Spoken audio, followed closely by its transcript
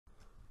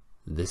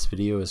This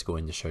video is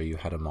going to show you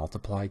how to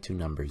multiply two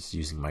numbers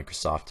using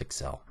Microsoft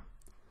Excel.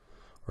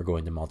 We're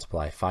going to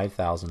multiply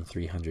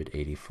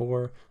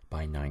 5,384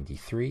 by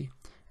 93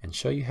 and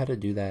show you how to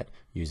do that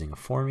using a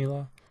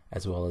formula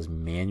as well as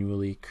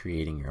manually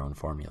creating your own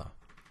formula.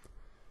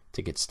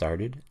 To get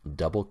started,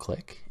 double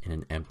click in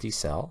an empty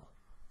cell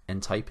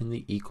and type in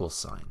the equals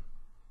sign.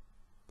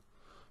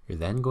 You're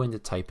then going to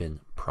type in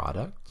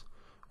product,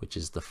 which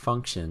is the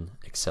function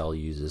Excel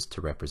uses to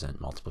represent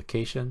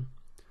multiplication,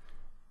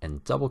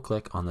 and double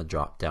click on the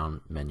drop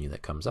down menu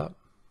that comes up.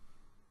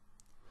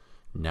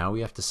 Now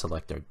we have to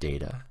select our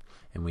data,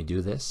 and we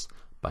do this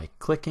by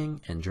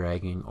clicking and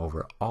dragging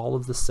over all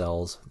of the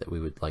cells that we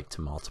would like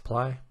to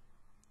multiply.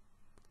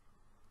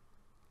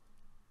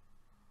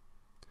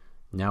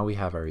 Now we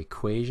have our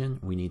equation.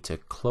 We need to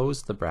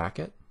close the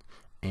bracket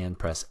and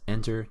press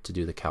enter to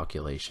do the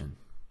calculation.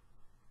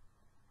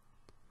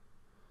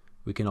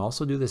 We can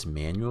also do this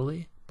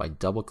manually by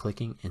double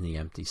clicking in the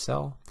empty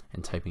cell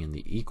and typing in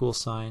the equal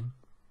sign.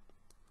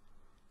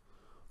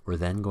 We're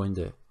then going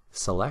to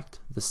select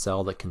the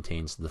cell that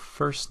contains the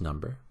first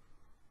number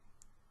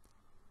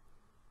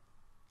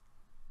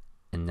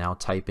and now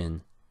type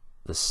in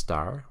the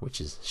star, which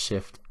is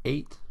Shift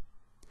 8,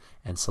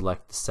 and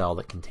select the cell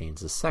that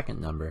contains the second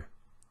number.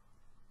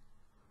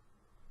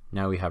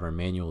 Now we have our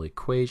manual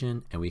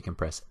equation and we can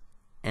press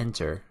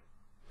enter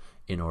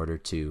in order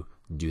to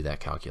do that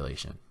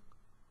calculation.